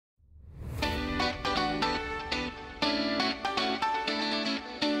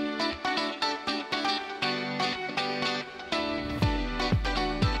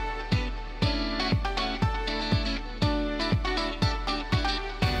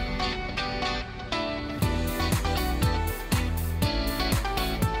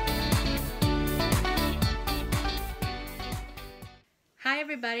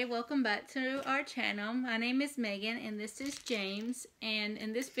everybody, welcome back to our channel. My name is Megan and this is James, and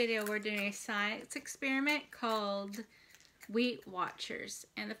in this video we're doing a science experiment called Wheat Watchers.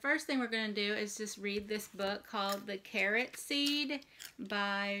 And the first thing we're going to do is just read this book called The Carrot Seed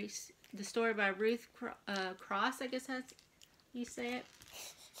by the story by Ruth Cross, I guess that's you say it.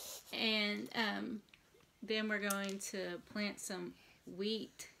 And then we're going to plant some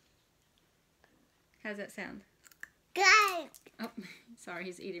wheat. How's that sound? Good. Oh, sorry,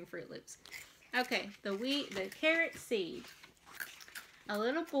 he's eating Fruit Loops. Okay, the carrot seed. A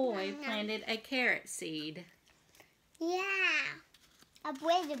little boy planted a carrot seed. Yeah, a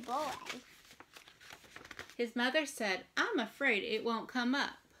little boy. His mother said, "I'm afraid it won't come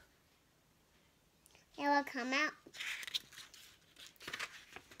up." It will come out.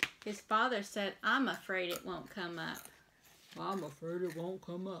 His father said, "I'm afraid it won't come up." "I'm afraid it won't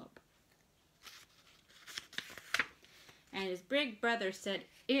come up." And his big brother said,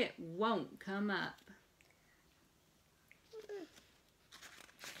 "It won't come up."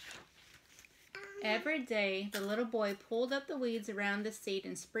 Every day, the little boy pulled up the weeds around the seed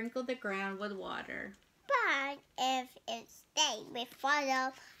and sprinkled the ground with water. But if it stayed with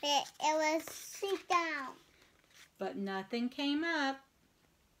water, it will sink down. But nothing came up.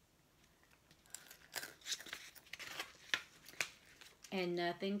 And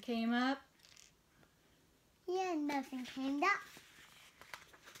nothing came up. Yeah, nothing came up.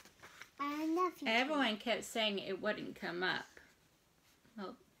 And nothing. Everyone kept saying it wouldn't come up.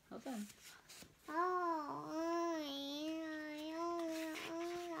 Hold on.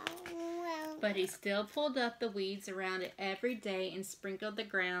 But he still pulled up the weeds around it every day and sprinkled the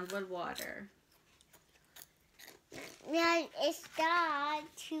ground with water. Then it started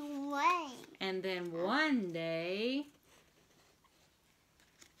to rain. And then one day,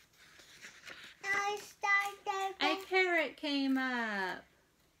 a carrot came up.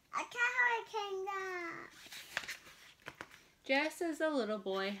 A carrot came up. Just as the little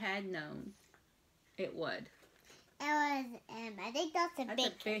boy had known it would. It was, I think that's a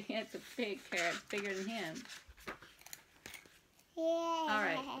big carrot. That's a big carrot. It's bigger than him. Yeah. All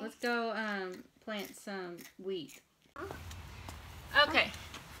right, let's go plant some wheat. Okay,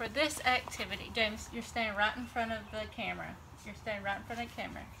 for this activity, James, you're standing right in front of the camera. You're standing right in front of the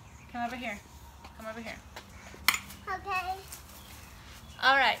camera. Come over here. Come over here. Okay.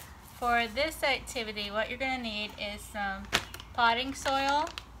 All right, for this activity, what you're going to need is some potting soil,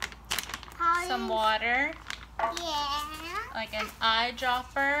 some water, yeah, like an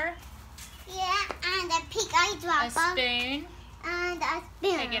eyedropper, yeah, and a pink eyedropper, a spoon, and a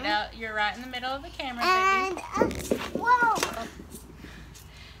spoon. Take it out. You're right in the middle of the camera, and baby. Whoa.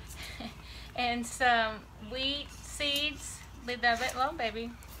 And some wheat seeds. Leave that a bit alone,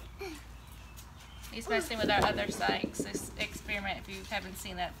 baby. He's messing with our other science experiment if you haven't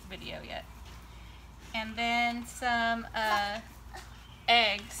seen that video yet. And then some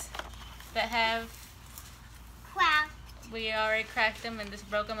eggs that have, we already cracked them and just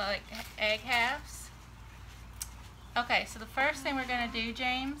broke them like egg halves. Okay, so the first thing we're going to do,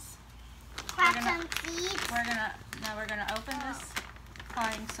 James, Crack some seeds. we're gonna open this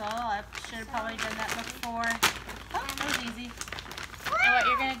potting soil. I should have probably done that before. Oh, that was easy. And what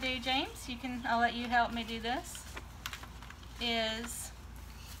you're going to do, James, I'll let you help me do this, is...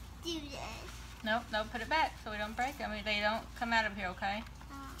 Do this. Nope, put it back so we don't break them. They don't come out of here, okay?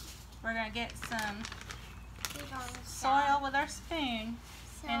 We're going to get some soil with our spoon,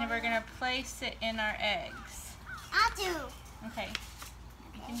 and we're going to place it in our eggs. I'll do. Okay,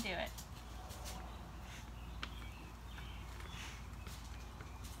 you can do it.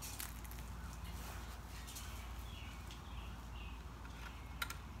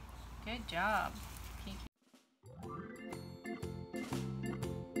 Good job.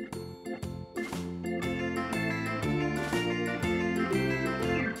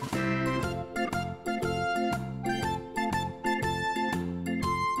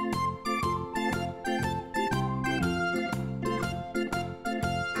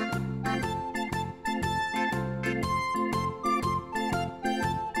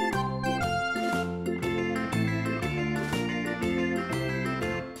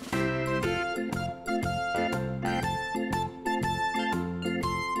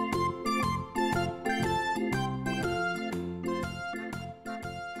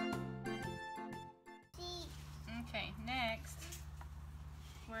 Okay, next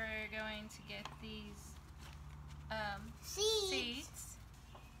we're going to get these seeds.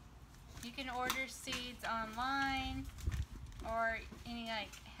 You can order seeds online or any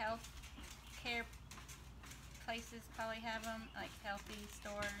like health care places probably have them, like healthy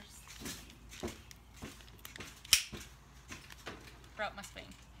stores. broke my spoon.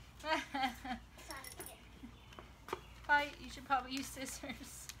 You should probably use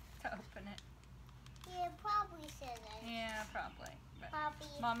scissors to open it. Yeah, probably scissors. Yeah, probably. But Probably.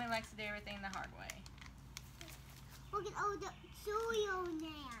 Mommy likes to do everything the hard way. Look at all the soil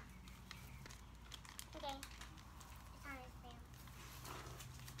now. Okay. It's on his fan.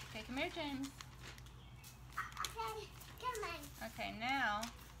 Okay, come here, James. Okay, come on. Okay, now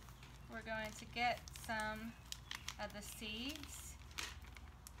we're going to get some of the seeds.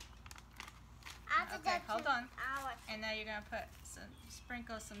 Okay, hold on. And now you're going to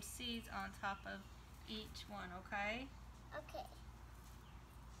sprinkle some seeds on top of each one, okay? Okay.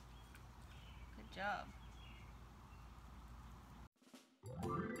 Good job.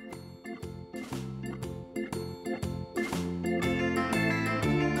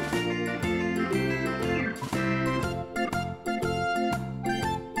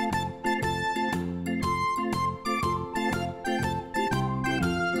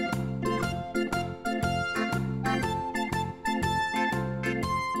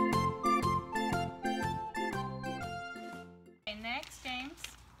 Next, James,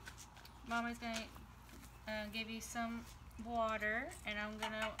 Mama's going to give you some water, and I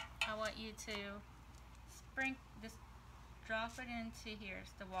want you to just drop it into here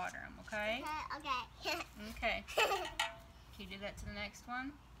to water them, okay? Okay. Okay. Can you do that to the next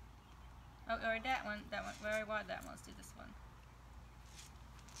one? Oh, or that one, we already watered that one. Let's do this one.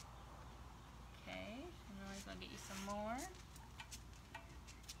 Okay, and then we're going to get you some more.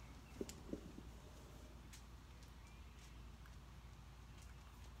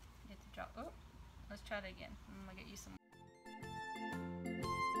 Oh, let's try it again. I'm gonna get you some.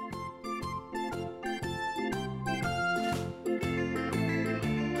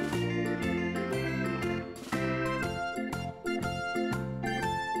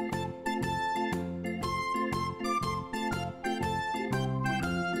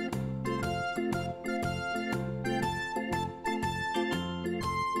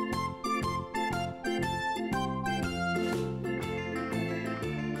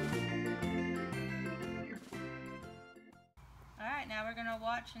 Now we're gonna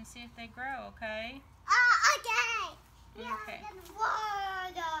watch and see if they grow, okay? Okay. Yeah, okay.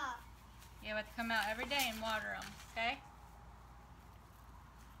 Water. You have to come out every day and water them, okay?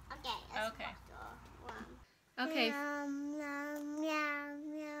 Okay. Okay. Water. Okay. Yum, yum, yum,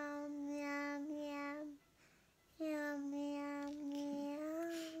 yum, yum, yum. Yum, yum,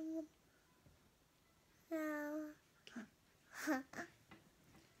 yum. Yum.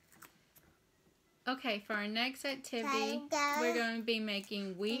 Okay, for our next activity, we're going to be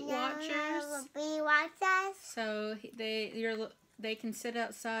making wheat watchers. Wheat watchers. So they can sit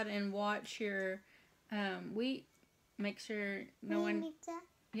outside and watch your wheat. Make sure no one.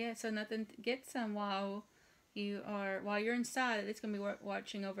 Yeah, so nothing gets them while you're inside. It's going to be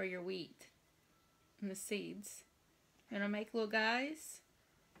watching over your wheat and the seeds. You want to make little guys?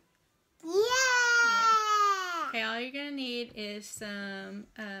 Yeah. Okay, all you're gonna need is some.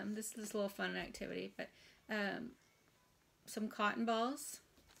 This is a little fun activity, but some cotton balls,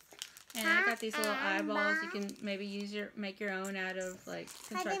 and I got these little eyeballs. You can maybe make your own out of like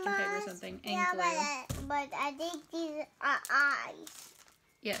construction paper or something, and glue. But I think these are eyes.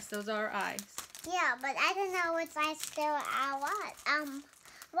 Yes, those are eyes. Yeah, but I don't know which eyes still are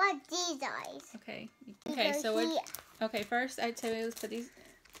what these eyes. Okay. Okay. Okay. First activity. Let's put these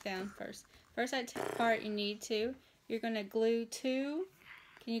down first. First part you need to. You're gonna glue two.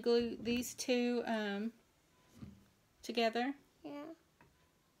 Can you glue these two together? Yeah.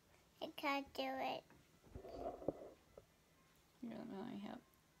 I can't do it. Here, let me help.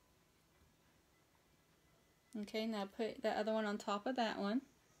 Okay, now put the other one on top of that one.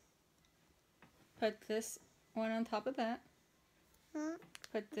 Put this one on top of that.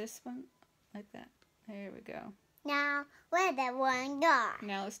 Put this one like that. There we go. Now, where'd that one go?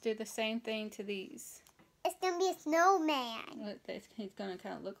 Now let's do the same thing to these. It's going to be a snowman. He's going to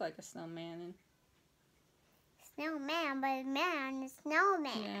kind of look like a snowman. Snowman, but a man is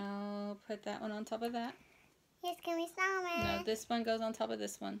snowman. Now put that one on top of that. It's going to be snowman. No, this one goes on top of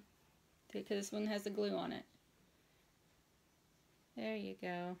this one. Because this one has the glue on it. There you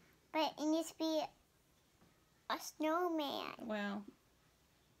go. But it needs to be a snowman. Well,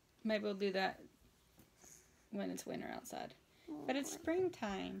 maybe we'll do that when it's winter outside. But it's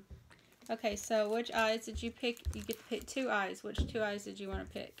springtime. Okay, so which eyes did you pick? You get to pick two eyes. Which two eyes did you want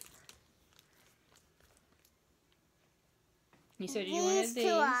to pick? You said you wanted these. These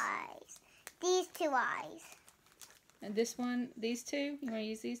two eyes. These two eyes. And this one, these two? You want to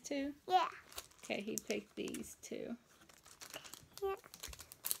use these two? Yeah. Okay, he picked these two. Yeah.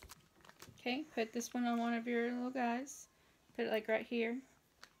 Okay, put this one on one of your little guys. Put it like right here.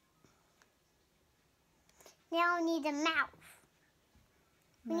 Now we need a mouth.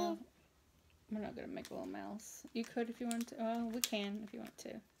 No, we're not gonna make a little mouse. You could if you want to. Well, we can if you want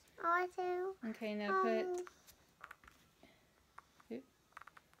to. I want to. Okay, now put.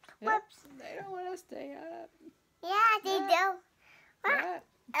 Whoops. They don't want to stay up. Yeah, they do. What?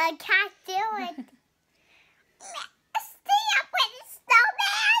 I can't do it. Stay up with the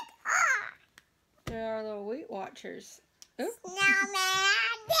snowman. There are little wheat watchers. Oop.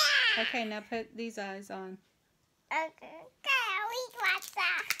 Snowman. Okay, now put these eyes on. Okay, wheat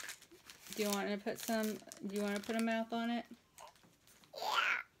watcher. Do you want to put some? Do you want to put a mouth on it?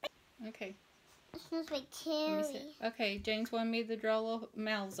 Yeah. Okay. It smells like Let me see. cherry. Okay, James wanted me to draw little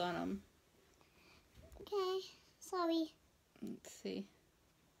mouths on them. Okay, sorry. Let's see.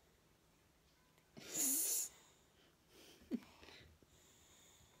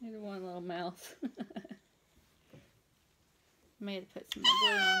 There's one little mouth. May have put some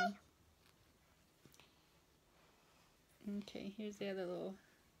glue on. Okay, here's the other little.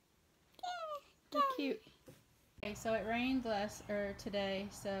 They're cute. Okay, so it rained today,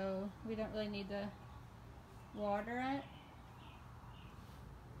 so we don't really need to water it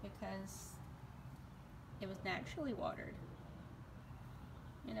because it was naturally watered.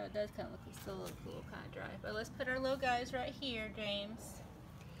 You know, it does kind of still look a little kind of dry. But let's put our little guys right here, James,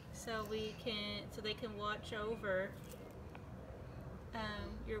 so they can watch over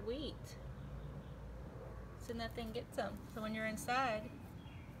your wheat, so nothing gets them. So when you're inside,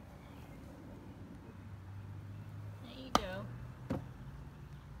 there you go.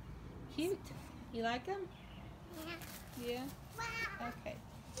 Cute. You like them? Yeah. Yeah. Wow. Okay.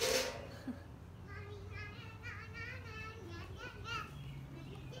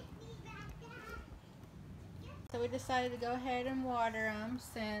 So we decided to go ahead and water them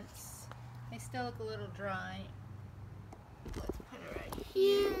since they still look a little dry. Let's put it right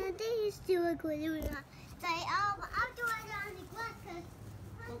here. Yeah, they used to look really good. I'll do it on the grass because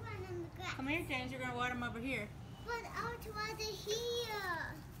I'll run on the grass. Come here, James. You're going to water them over here. But I'll do it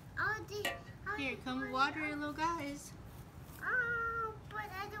here. Here, come water your little guys. Oh, but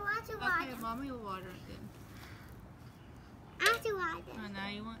I don't want to water. Okay, Mommy will water it then. I have to water. Oh, now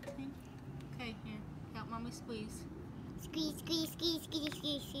you want to? Okay, here. Help Mommy squeeze. Squeeze, squeeze, squeeze, squeeze,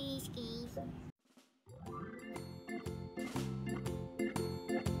 squeeze, squeeze, squeeze.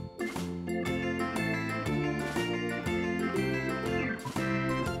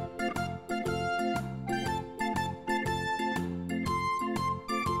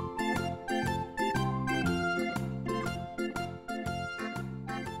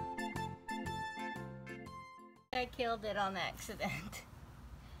 I killed it on accident.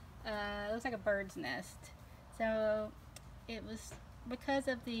 It looks like a bird's nest. So it was because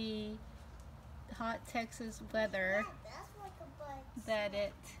of the hot Texas weather that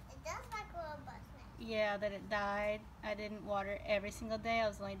it died. I didn't water it every single day. I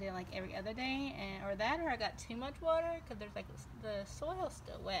was only doing like every other day, or I got too much water because there's like the soil's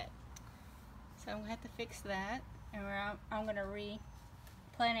still wet. So I'm gonna have to fix that, and I'm gonna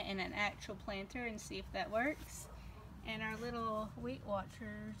replant it in an actual planter and see if that works. And our little wheat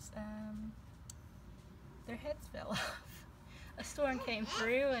watchers, their heads fell off. A storm came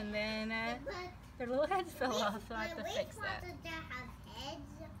through, and then their little heads fell off, so I have to fix that.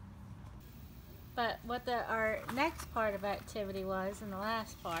 But what our next part of activity was, in the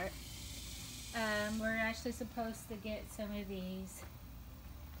last part, we're actually supposed to get some of these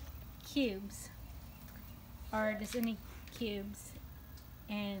cubes, or just any cubes,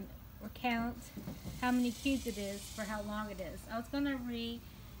 and or count how many cubes it is for how long it is. I was going to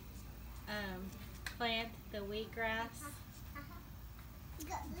plant the wheatgrass,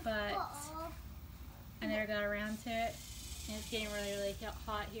 but I never got around to it. And it's getting really, really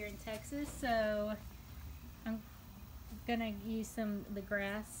hot here in Texas, so I'm going to use some of the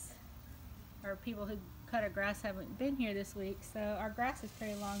grass, or people who cut our grass haven't been here this week, so our grass is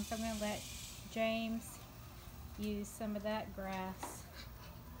pretty long, so I'm going to let James use some of that grass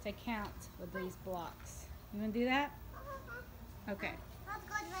to count with these blocks. You want to do that? Okay. Let's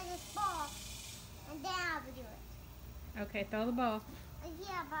go to this ball, and then I'll do it. Okay, throw the ball.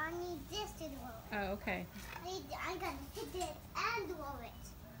 Yeah, but I need this to roll it. Oh, okay. I gotta hit it and roll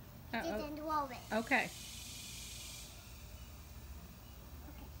it. Hit it and roll it. Okay.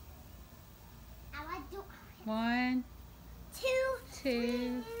 I want to do 1, 2,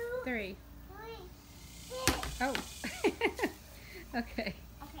 3. Oh. Okay.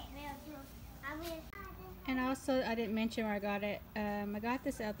 And also, I didn't mention where I got it. I got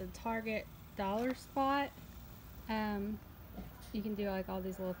this at the Target dollar spot. You can do like all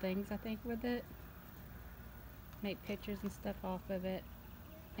these little things, I think, with it. make pictures and stuff off of it.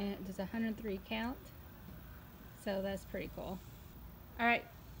 And it does 103 count. So that's pretty cool. Alright,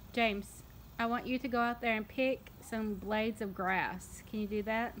 James, I want you to go out there and pick some blades of grass. Can you do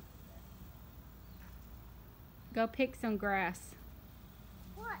that? Go pick some grass.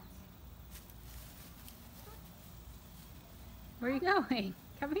 What? Where are you going?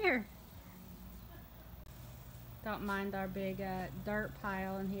 Come here. Don't mind our big dirt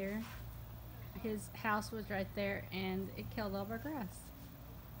pile in here. His house was right there and it killed all of our grass.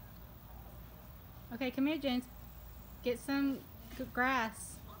 Okay, come here, James. Get some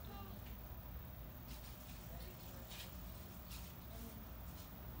grass.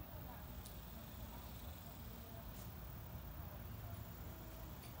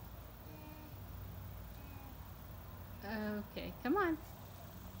 Okay, come on.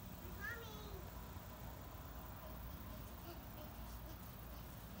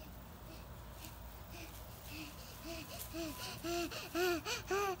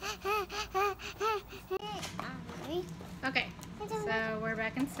 Okay, so we're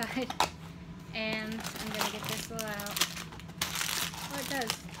back inside, and I'm gonna get this little out. Oh, it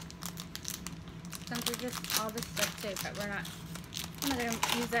does. Comes with this, all this stuff too, but I'm not gonna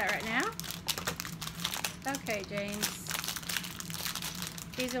use that right now. Okay, James.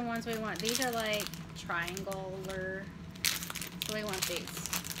 These are the ones we want. These are like triangular, so we want these.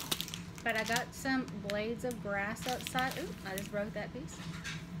 But I got some blades of grass outside. Ooh, I just broke that piece.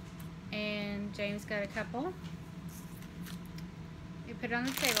 And James got a couple. We put it on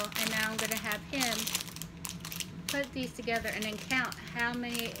the table, and now I'm going to have him put these together and then count how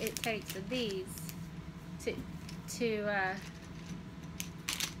many it takes of these to see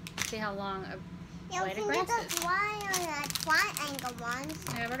how long a blade of grass is. Triangle ones.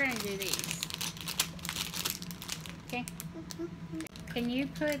 Yeah, we're going to do these. Okay. Can you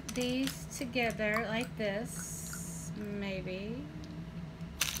put these together like this? Maybe.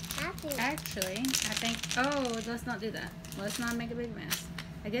 Actually, I think, oh, let's not do that. Let's not make a big mess.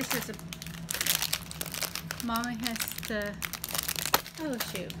 I guess it's Mommy has to, oh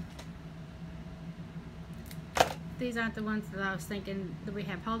shoot. These aren't the ones that I was thinking that we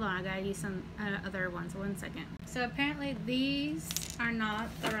have. Hold on, I gotta use some other ones. 1 second. So apparently these are not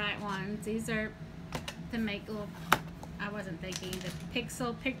the right ones. These are to make little, I wasn't thinking, the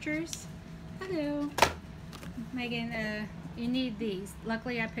pixel pictures. Hello. Megan, you need these.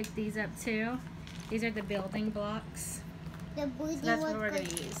 Luckily I picked these up too. These are the building blocks. The blue So that's what we're going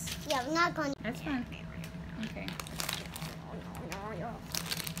to use. Yeah, we're not going to. That's fine. Okay.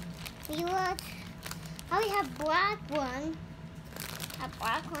 See what? How we have black one. Have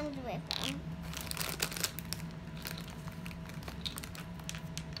black ones with them.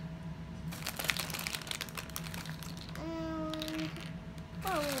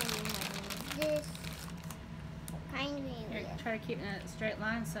 This kind of Here, try to keep it in a straight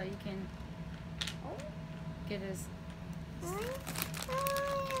line so you can get his.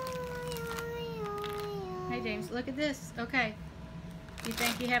 Hey James, look at this. Okay. You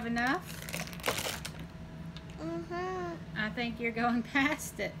think you have enough? I think you're going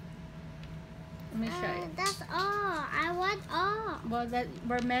past it. Let me show you. That's all. I want all. Well,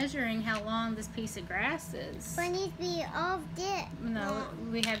 we're measuring how long this piece of grass is. But it needs to be all of this. No,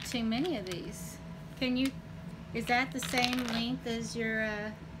 we have too many of these. Can you, is that the same length as your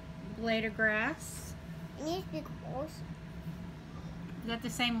blade of grass? It needs to be close. Is that the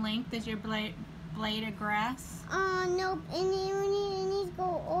same length as your blade of grass? Nope. It needs to go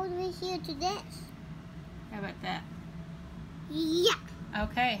all the way here to this. How about that? Yeah.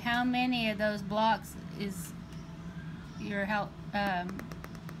 Okay, how many of those blocks is your help that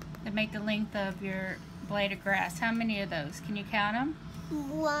make the length of your blade of grass? How many of those? Can you count them?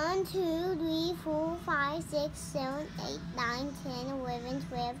 1, 2, 3, 4, 5, 6, 7, 8, 9, 10, 11,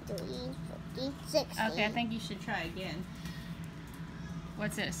 12, 13, 14, 16. Okay, I think you should try again.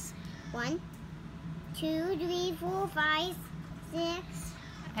 What's this? 1, 2, 3, 4, 5, 6.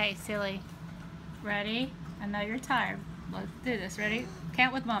 Hey, silly. Ready? I know you're tired. Let's do this. Ready?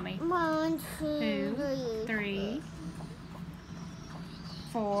 Count with Mommy. 1, 2, 3,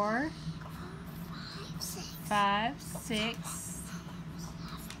 4, 5, 6.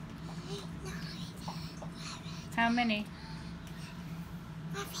 How many?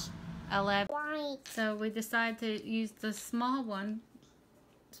 11. White. So we decided to use the small one,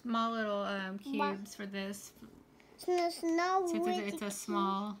 small little cubes for this. There's no Since way it's a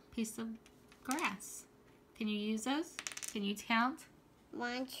small piece of grass. Can you use those? Can you count?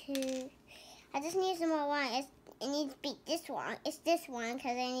 1, 2. I just need some more one. It needs to be this one. It's this one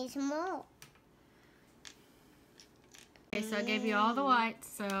because I need some more. Okay, so I gave you all the whites.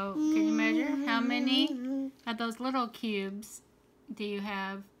 So can you measure how many of those little cubes do you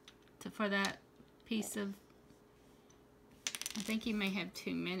have for that piece of? I think you may have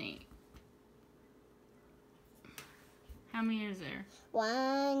too many. How many is there?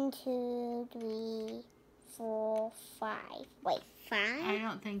 1, 2, 3, 4, 5. Wait, 5? I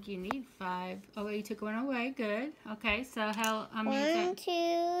don't think you need 5. Oh, you took one away. Good. Okay, so how many is 1, that?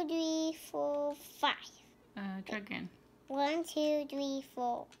 2, 3, 4, 5. Try again. 1, 2, 3,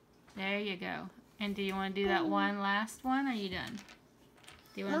 4. There you go. And do you want to do that one last one, or are you done?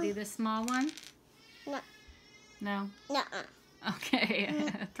 Do you want to do the small one? No. No? Nuh-uh. Okay,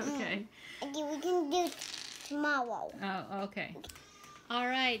 that's okay. Okay, we can do tomorrow. Oh, okay. All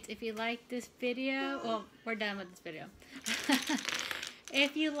right, if you liked this video, well, we're done with this video.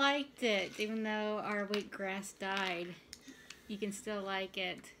 If you liked it, even though our wheatgrass died, you can still like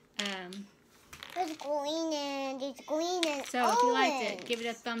it. It's green and it's green and So if you liked it, give it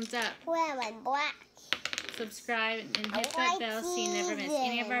a thumbs up. Red and black. Subscribe and hit that bell so you never miss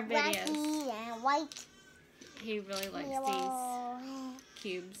any of our videos. And white. He really likes Yellow. these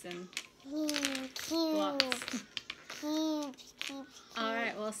cubes and Cubes. blocks. Cubes. All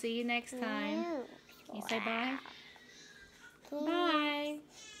right, we'll see you next time. You say bye? Cubes. Bye.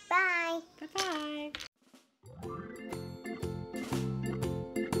 Bye. Bye-bye.